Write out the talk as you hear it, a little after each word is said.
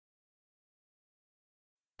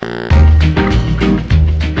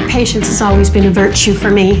Patience has always been a virtue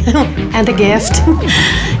for me, and a gift.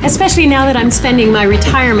 Especially now that I'm spending my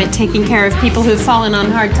retirement taking care of people who've fallen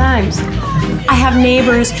on hard times. I have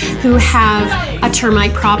neighbors who have a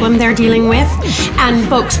termite problem they're dealing with, and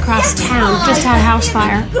folks across town just had a house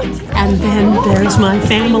fire. And then there's my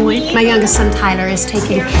family. My youngest son, Tyler, is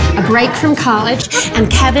taking a break from college, and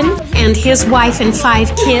Kevin and his wife and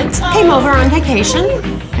 5 kids came over on vacation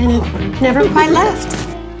and never quite left.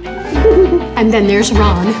 And then there's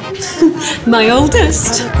Ron, my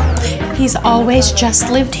oldest. He's always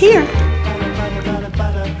just lived here.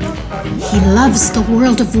 He loves the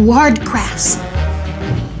world of wardcrafts.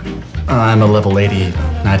 I'm a level 80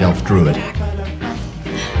 Night Elf Druid.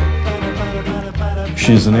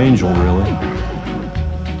 She's an angel, really.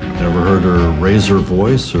 Never heard her raise her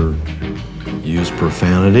voice or use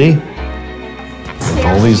profanity. With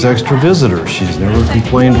all these extra visitors, she's never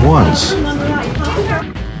complained once.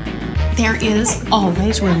 There is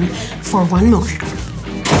always room for one more.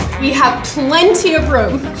 We have plenty of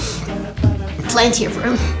room. Plenty of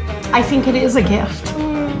room. I think it is a gift.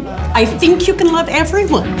 I think you can love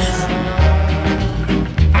everyone.